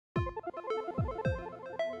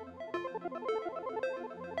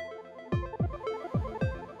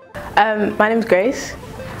My name is Grace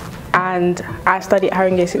and I study at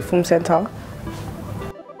Haringey Sixth Form Centre.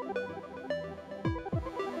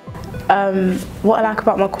 What I like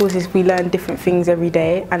about my course is we learn different things every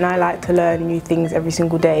day, and I like to learn new things every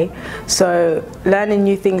single day. So learning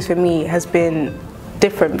new things for me has been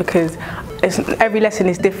different because every lesson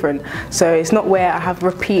is different. So it's not where I have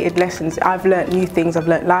repeated lessons. I've learned new things, I've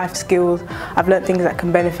learned life skills, I've learned things that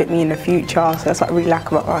can benefit me in the future. So that's what I really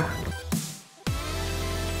like about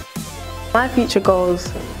my future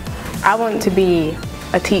goals. I want to be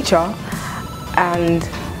a teacher and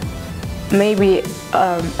maybe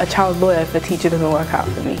a child lawyer if the teacher doesn't work out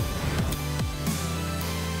for me.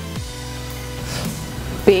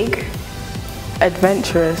 Big,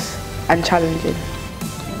 adventurous and challenging.